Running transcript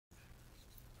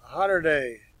hotter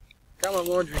day. Got my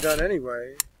laundry done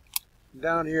anyway.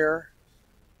 Down here,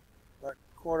 about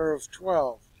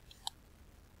 11:45.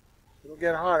 It'll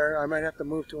get hotter. I might have to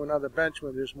move to another bench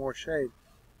where there's more shade.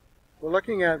 We're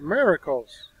looking at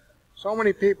miracles. So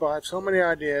many people have so many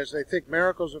ideas. They think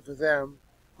miracles are for them,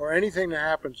 or anything that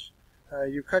happens.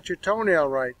 You cut your toenail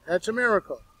right. That's a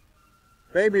miracle.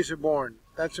 Babies are born.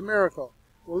 That's a miracle.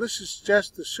 Well, this is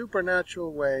just the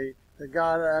supernatural way that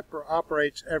God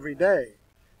operates every day.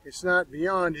 It's not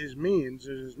beyond his means,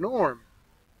 it's his norm.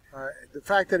 The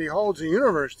fact that he holds the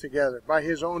universe together by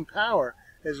his own power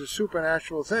is a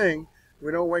supernatural thing.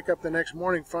 We don't wake up the next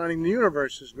morning finding the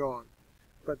universe is gone.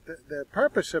 But the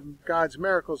purpose of God's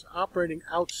miracles operating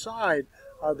outside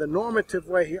of the normative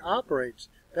way he operates,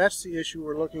 that's the issue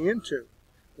we're looking into.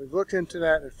 We've looked into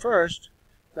that at first.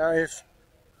 Now, if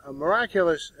a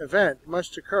miraculous event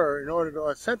must occur in order to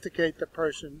authenticate the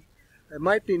person, it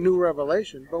might be new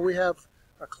revelation, but we have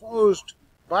a closed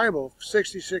Bible,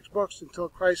 66 books until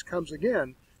Christ comes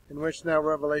again, in which now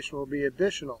revelation will be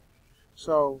additional.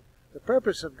 So the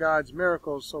purpose of God's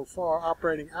miracles so far,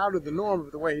 operating out of the norm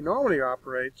of the way he normally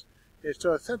operates, is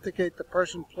to authenticate the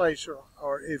person, place,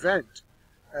 or event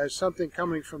as something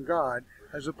coming from God,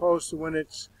 as opposed to when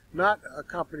it's not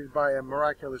accompanied by a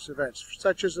miraculous event,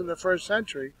 such as in the first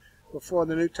century, before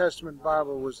the New Testament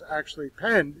Bible was actually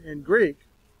penned in Greek.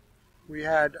 We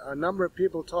had a number of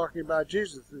people talking about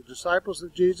Jesus, the disciples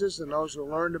of Jesus and those who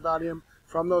learned about him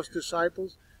from those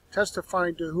disciples,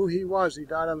 testifying to who he was. He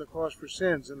died on the cross for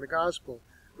sins in the gospel,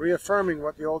 reaffirming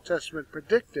what the Old Testament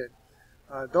predicted.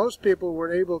 Those people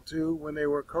were able to, when they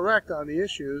were correct on the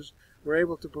issues, were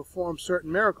able to perform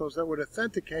certain miracles that would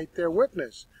authenticate their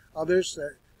witness. Others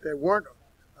that weren't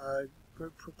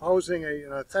proposing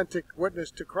an authentic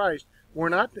witness to Christ were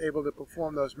not able to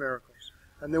perform those miracles.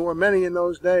 And there were many in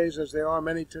those days, as there are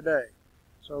many today.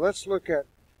 So let's look at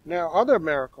now other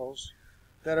miracles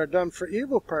that are done for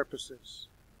evil purposes.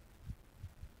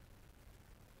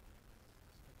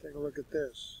 Take a look at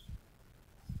this.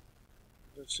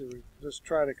 Let's see. Let's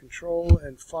try to control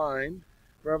and find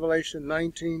Revelation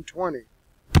 19:20.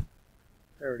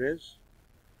 There it is.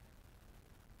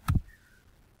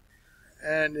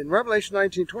 And in Revelation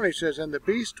 19:20 it says, "And the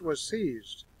beast was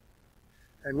seized,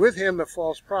 and with him the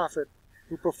false prophet,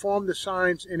 who performed the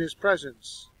signs in his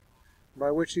presence, by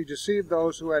which he deceived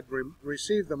those who had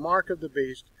received the mark of the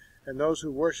beast, and those who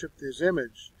worshipped his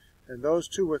image. And those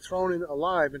two were thrown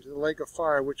alive into the lake of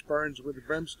fire, which burns with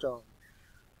brimstone."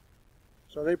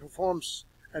 So they performed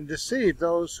and deceived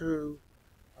those who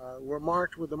were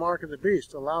marked with the mark of the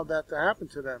beast, allowed that to happen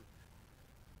to them.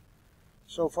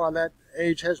 So far that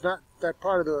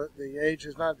part of the age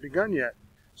has not begun yet.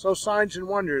 So signs and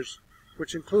wonders,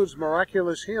 which includes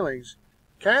miraculous healings,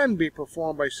 can be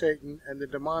performed by Satan and the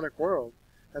demonic world,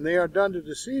 and they are done to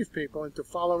deceive people into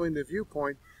following the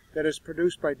viewpoint that is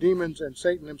produced by demons and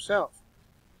Satan himself.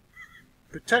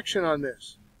 Protection on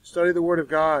this. Study the Word of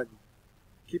God.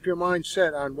 Keep your mind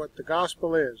set on what the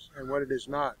gospel is and what it is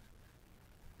not.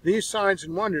 These signs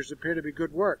and wonders appear to be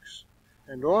good works,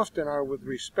 and often are with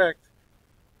respect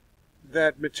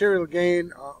that material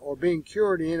gain or being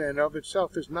cured in and of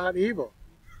itself is not evil,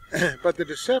 but the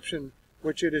deception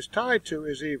which it is tied to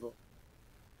is evil.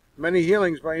 Many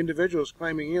healings by individuals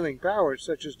claiming healing powers,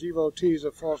 such as devotees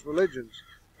of false religions,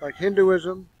 like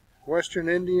Hinduism, Western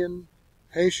Indian,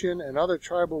 Haitian, and other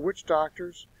tribal witch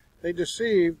doctors, they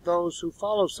deceive those who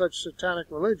follow such satanic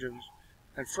religions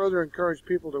and further encourage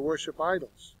people to worship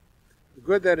idols. The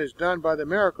good that is done by the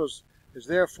miracles is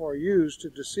therefore used to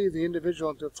deceive the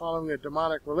individual into following a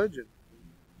demonic religion.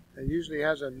 It usually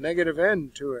has a negative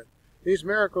end to it. These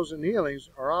miracles and healings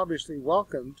are obviously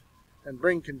welcomed and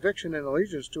bring conviction and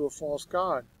allegiance to a false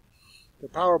god. The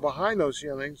power behind those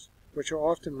healings, which are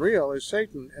often real, is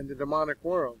Satan and the demonic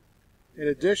world. In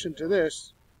addition to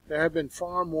this, there have been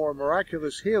far more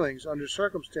miraculous healings under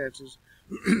circumstances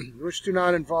which do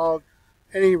not involve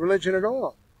any religion at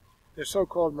all. They're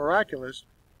so-called miraculous,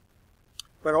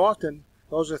 but often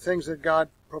those are things that God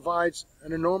provides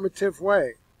in a normative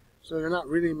way, so they're not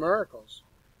really miracles.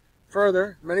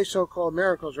 Further, many so-called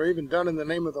miracles are even done in the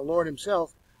name of the Lord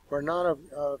himself, but not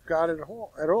of God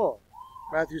at all.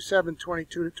 Matthew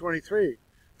 7:22-23.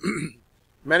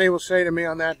 "Many will say to me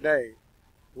on that day,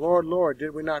 Lord, Lord,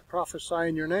 did we not prophesy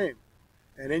in your name,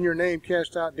 and in your name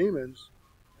cast out demons,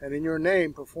 and in your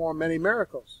name perform many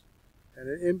miracles?" And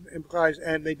it implies,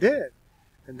 and they did.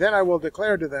 "And then I will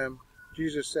declare to them,"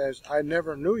 Jesus says, "I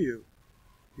never knew you.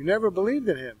 You never believed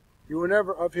in him. You were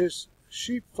never of his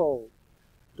sheepfold.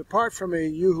 Depart from me,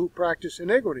 you who practice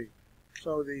iniquity."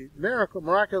 So the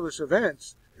miraculous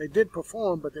events, they did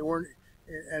perform, but they weren't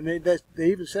and they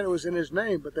even said it was in his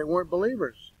name, but they weren't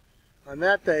believers. On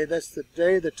that day, that's the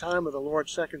day, the time of the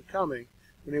Lord's second coming,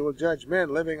 when he will judge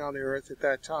men living on the earth at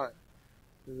that time.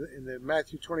 In the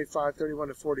Matthew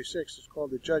 25:31-46, it's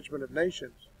called the judgment of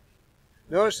nations.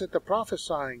 Notice that the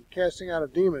prophesying, casting out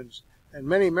of demons, and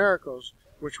many miracles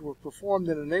which were performed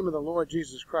in the name of the Lord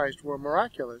Jesus Christ were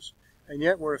miraculous, and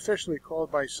yet were officially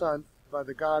called by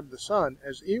the God the Son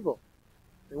as evil.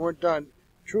 They weren't done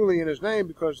truly in his name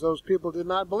because those people did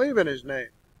not believe in his name.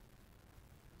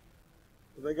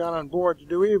 So they got on board to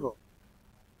do evil.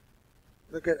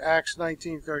 Look at Acts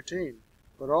 19:13.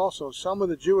 But also some of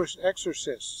the Jewish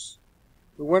exorcists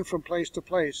who went from place to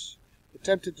place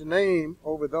attempted to name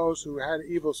over those who had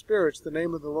evil spirits the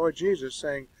name of the Lord Jesus,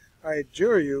 saying, I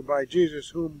adjure you by Jesus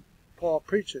whom Paul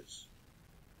preaches.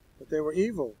 But they were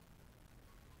evil.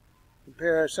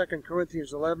 Compare 2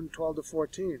 Corinthians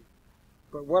 11:12-14.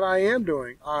 But what I am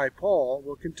doing, I, Paul,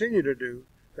 will continue to do,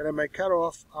 that I may cut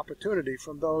off opportunity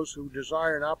from those who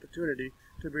desire an opportunity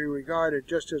to be regarded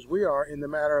just as we are in the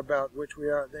matter about which they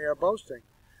are boasting.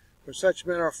 For such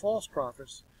men are false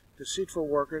prophets, deceitful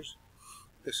workers,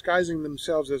 disguising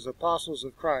themselves as apostles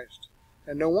of Christ.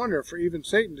 And no wonder, for even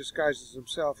Satan disguises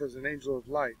himself as an angel of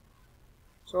light.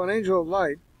 So an angel of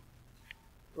light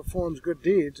performs good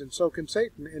deeds, and so can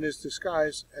Satan in his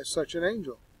disguise as such an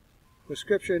angel. The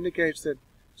Scripture indicates that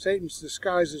Satan's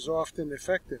disguise is often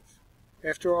effective.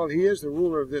 After all, he is the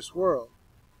ruler of this world.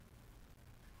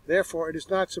 Therefore, it is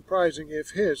not surprising if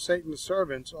Satan's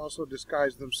servants, also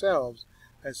disguise themselves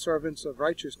as servants of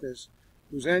righteousness,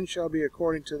 whose end shall be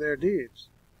according to their deeds.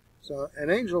 So an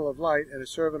angel of light and a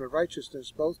servant of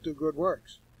righteousness both do good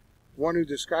works. One who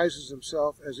disguises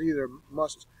himself as either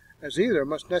must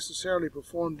necessarily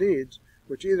perform deeds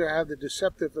which either have the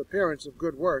deceptive appearance of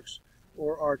good works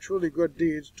or are truly good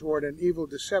deeds toward an evil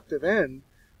deceptive end,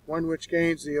 one which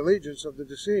gains the allegiance of the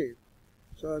deceived.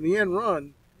 So in the end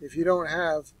run, if you don't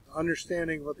have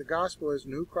understanding of what the gospel is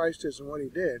and who Christ is and what he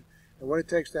did, and what it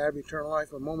takes to have eternal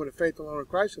life, a moment of faith alone in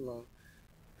Christ alone,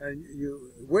 and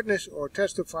you witness or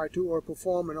testify to or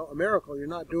perform a miracle, you're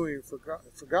not doing it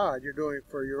for God, you're doing it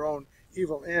for your own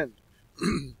evil end.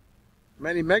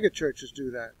 Many megachurches do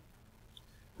that.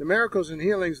 The miracles and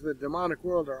healings of the demonic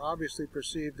world are obviously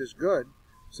perceived as good,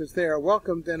 since they are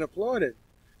welcomed and applauded,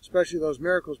 especially those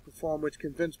miracles performed which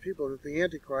convince people that the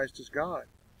Antichrist is God.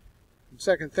 In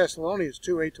 2 Thessalonians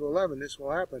 2:8-11, this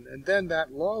will happen, and then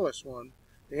that lawless one,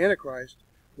 the Antichrist,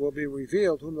 will be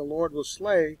revealed, whom the Lord will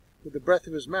slay with the breath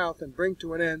of his mouth and bring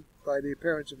to an end by the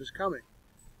appearance of his coming.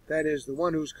 That is, the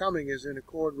one whose coming is in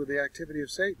accord with the activity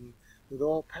of Satan, with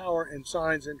all power and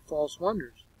signs and false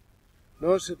wonders.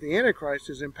 Notice that the Antichrist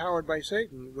is empowered by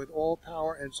Satan with all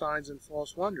power and signs and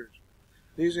false wonders.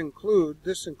 This includes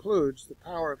the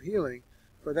power of healing,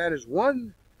 for that is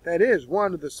one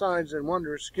of the signs and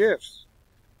wondrous gifts.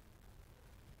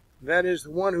 That is,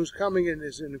 the one whose coming in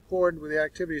is in accord with the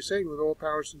activity of Satan with all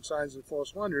powers and signs and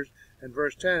false wonders, and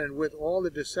verse 10, and with all the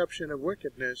deception of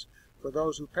wickedness for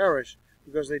those who perish,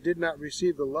 because they did not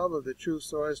receive the love of the truth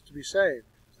so as to be saved.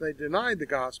 So they denied the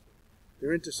gospel.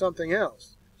 They're into something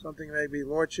else. Something maybe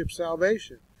lordship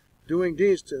salvation, doing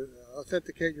deeds to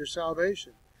authenticate your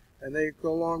salvation. And they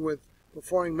go along with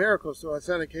performing miracles to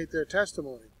authenticate their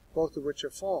testimony, both of which are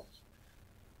false.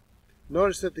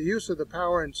 Notice that the use of the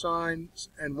power and signs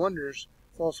and wonders,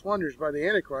 false wonders by the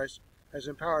Antichrist, as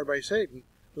empowered by Satan,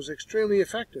 was extremely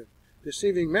effective,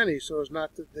 deceiving many so as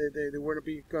not that they weren't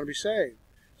going to be saved.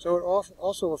 So it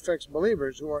also affects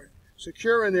believers who are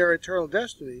secure in their eternal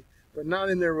destiny, but not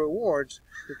in their rewards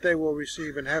that they will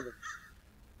receive in heaven.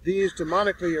 These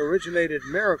demonically originated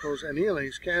miracles and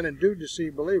healings can and do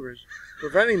deceive believers,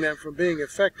 preventing them from being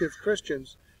effective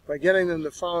Christians by getting them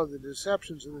to follow the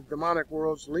deceptions of the demonic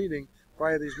world's leading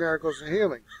via these miracles and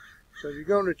healings. So if you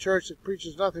go into a church that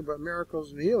preaches nothing but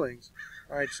miracles and healings,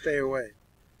 I'd stay away.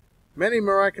 Many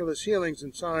miraculous healings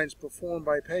and signs performed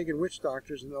by pagan witch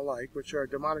doctors and the like, which are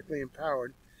demonically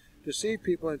empowered, deceive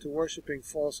people into worshiping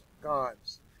false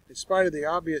gods. In spite of the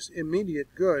obvious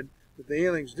immediate good that the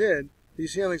healings did,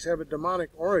 these healings have a demonic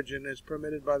origin as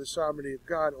permitted by the sovereignty of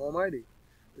God Almighty.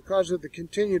 Because of the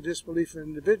continued disbelief of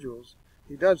individuals,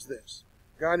 he does this.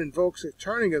 God invokes a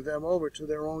turning of them over to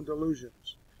their own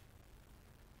delusions.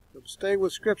 So stay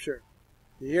with Scripture.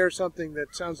 You hear something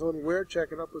that sounds a little weird, check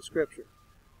it up with Scripture.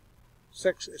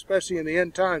 Especially in the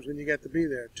end times when you get to be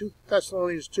there. 2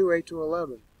 Thessalonians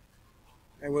 2:8-11.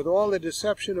 And with all the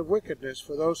deception of wickedness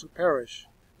for those who perish,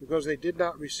 because they did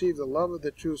not receive the love of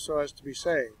the truth so as to be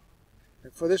saved.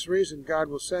 And for this reason God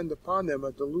will send upon them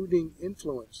a deluding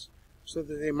influence, so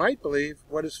that they might believe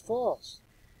what is false,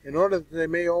 in order that they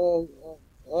may all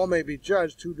all may be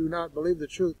judged who do not believe the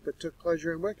truth but took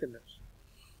pleasure in wickedness.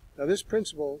 Now this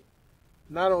principle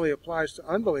not only applies to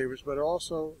unbelievers but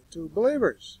also to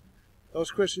believers.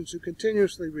 Those Christians who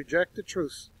continuously reject the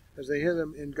truths as they hear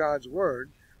them in God's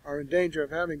Word are in danger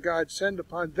of having God send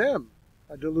upon them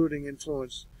a deluding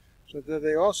influence, so that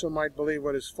they also might believe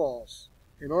what is false,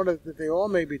 in order that they all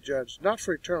may be judged, not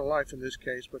for eternal life in this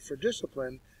case, but for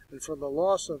discipline and for the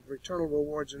loss of eternal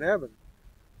rewards in heaven.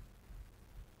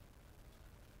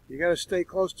 You got to stay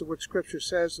close to what Scripture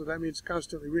says, so that means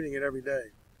constantly reading it every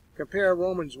day. Compare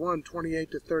Romans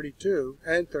 1:28 to 32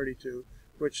 and 32,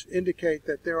 which indicate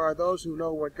that there are those who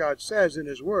know what God says in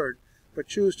His Word, but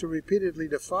choose to repeatedly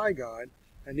defy God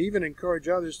and even encourage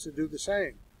others to do the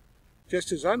same.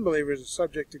 Just as unbelievers are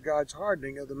subject to God's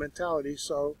hardening of the mentality,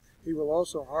 so He will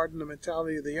also harden the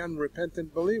mentality of the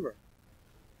unrepentant believer.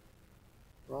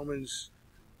 Romans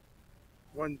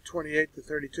 1:28 to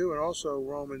 32, and also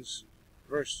Romans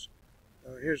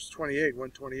here's 28,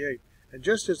 1:28. And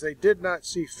just as they did not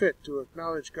see fit to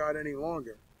acknowledge God any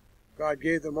longer, God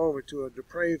gave them over to a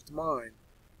depraved mind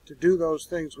to do those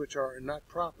things which are not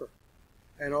proper.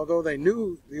 And although they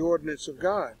knew the ordinance of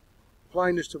God,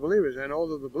 applying this to believers, and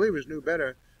although the believers knew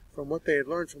better from what they had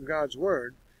learned from God's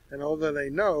Word, and although they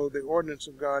know the ordinance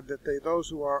of God that those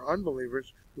who are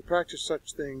unbelievers, who practice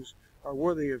such things, are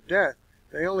worthy of death,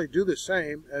 they only do the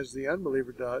same as the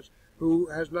unbeliever does, who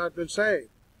has not been saved,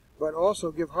 but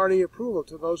also give hearty approval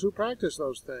to those who practice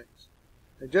those things.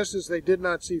 And just as they did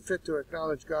not see fit to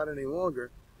acknowledge God any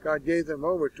longer, God gave them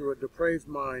over to a depraved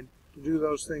mind to do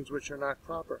those things which are not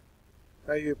proper.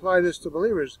 Now you apply this to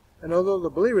believers, and although the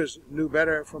believers knew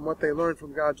better from what they learned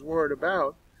from God's Word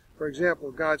about, for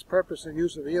example, God's purpose and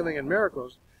use of healing and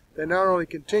miracles, they not only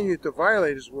continued to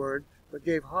violate His Word, but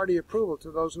gave hearty approval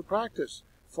to those who practice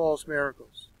false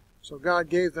miracles. So God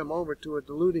gave them over to a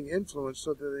deluding influence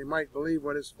so that they might believe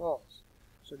what is false.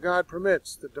 So God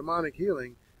permits the demonic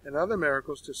healing and other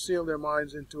miracles to seal their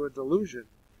minds into a delusion.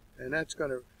 And that's going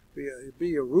to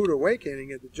be a rude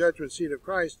awakening at the judgment seat of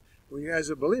Christ, when you, as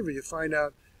a believer, you find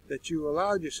out that you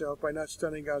allowed yourself by not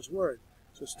studying God's Word.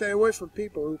 So stay away from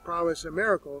people who promise a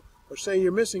miracle or say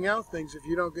you're missing out things if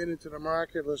you don't get into the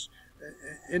miraculous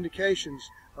indications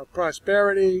of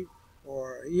prosperity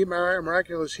or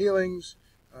miraculous healings.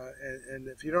 And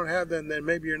if you don't have them, then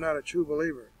maybe you're not a true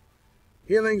believer.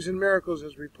 Healings and miracles,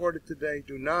 as reported today,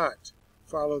 do not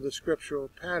follow the scriptural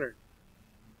pattern.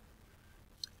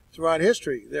 Throughout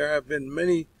history, there have been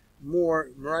many more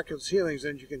miraculous healings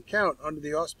than you can count under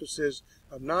the auspices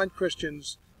of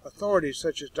non-Christians, authorities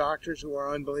such as doctors who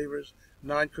are unbelievers,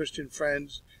 non-Christian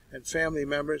friends and family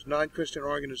members, non-Christian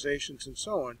organizations, and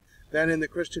so on, than in the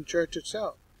Christian church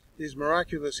itself. These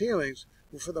miraculous healings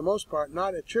were for the most part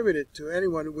not attributed to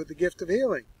anyone with the gift of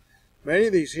healing. Many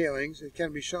of these healings, it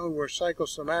can be shown, were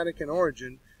psychosomatic in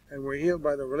origin and were healed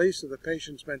by the release of the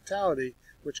patient's mentality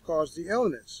which caused the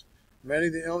illness. Many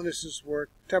of the illnesses were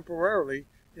temporarily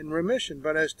in remission,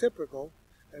 but as typical,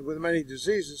 and with many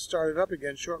diseases, started up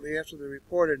again shortly after the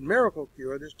reported miracle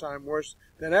cure, this time worse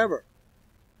than ever.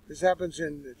 This happens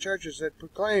in the churches that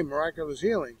proclaim miraculous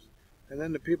healings, and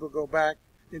then the people go back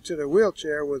into their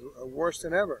wheelchair with worse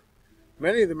than ever.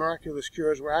 Many of the miraculous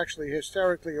cures were actually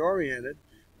hysterically oriented,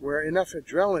 where enough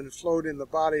adrenaline flowed in the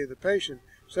body of the patient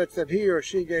such that he or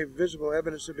she gave visible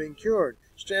evidence of being cured,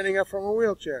 standing up from a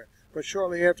wheelchair. But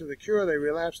shortly after the cure, they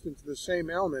relapsed into the same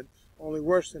ailment, only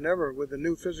worse than ever, with the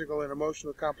new physical and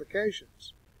emotional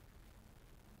complications.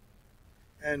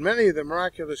 And many of the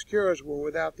miraculous cures were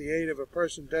without the aid of a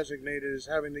person designated as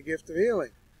having the gift of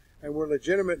healing, and were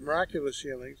legitimate miraculous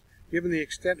healings, given the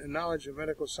extent and knowledge of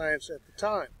medical science at the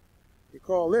time.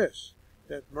 Recall this,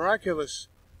 that miraculous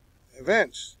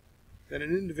events that an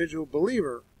individual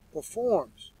believer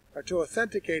performs are to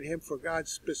authenticate him for God's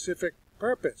specific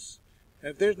purpose.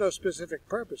 And if there's no specific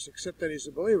purpose except that he's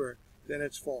a believer, then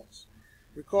it's false.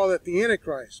 Recall that the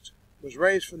Antichrist was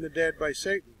raised from the dead by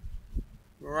Satan.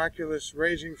 Miraculous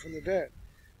raising from the dead.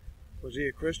 Was he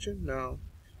a Christian? No.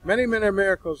 Many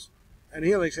miracles and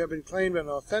healings have been claimed and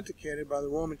authenticated by the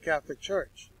Roman Catholic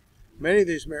Church. Many of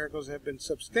these miracles have been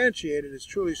substantiated as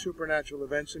truly supernatural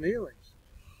events and healings,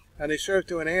 and they serve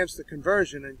to enhance the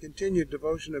conversion and continued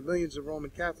devotion of millions of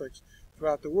Roman Catholics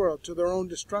throughout the world to their own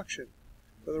destruction.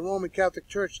 For the Roman Catholic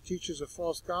Church teaches a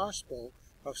false gospel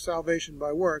of salvation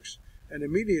by works, and a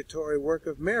mediatory work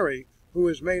of Mary, who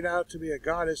is made out to be a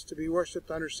goddess to be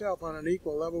worshipped on herself on an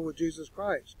equal level with Jesus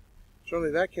Christ.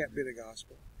 Certainly that can't be the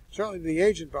gospel. Certainly the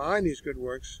agent behind these good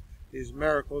works, these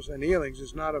miracles and healings,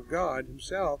 is not of God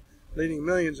himself, leading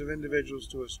millions of individuals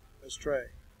to astray.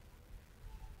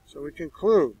 So we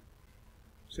conclude,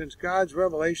 since God's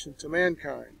revelation to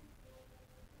mankind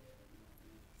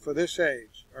for this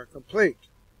age are complete.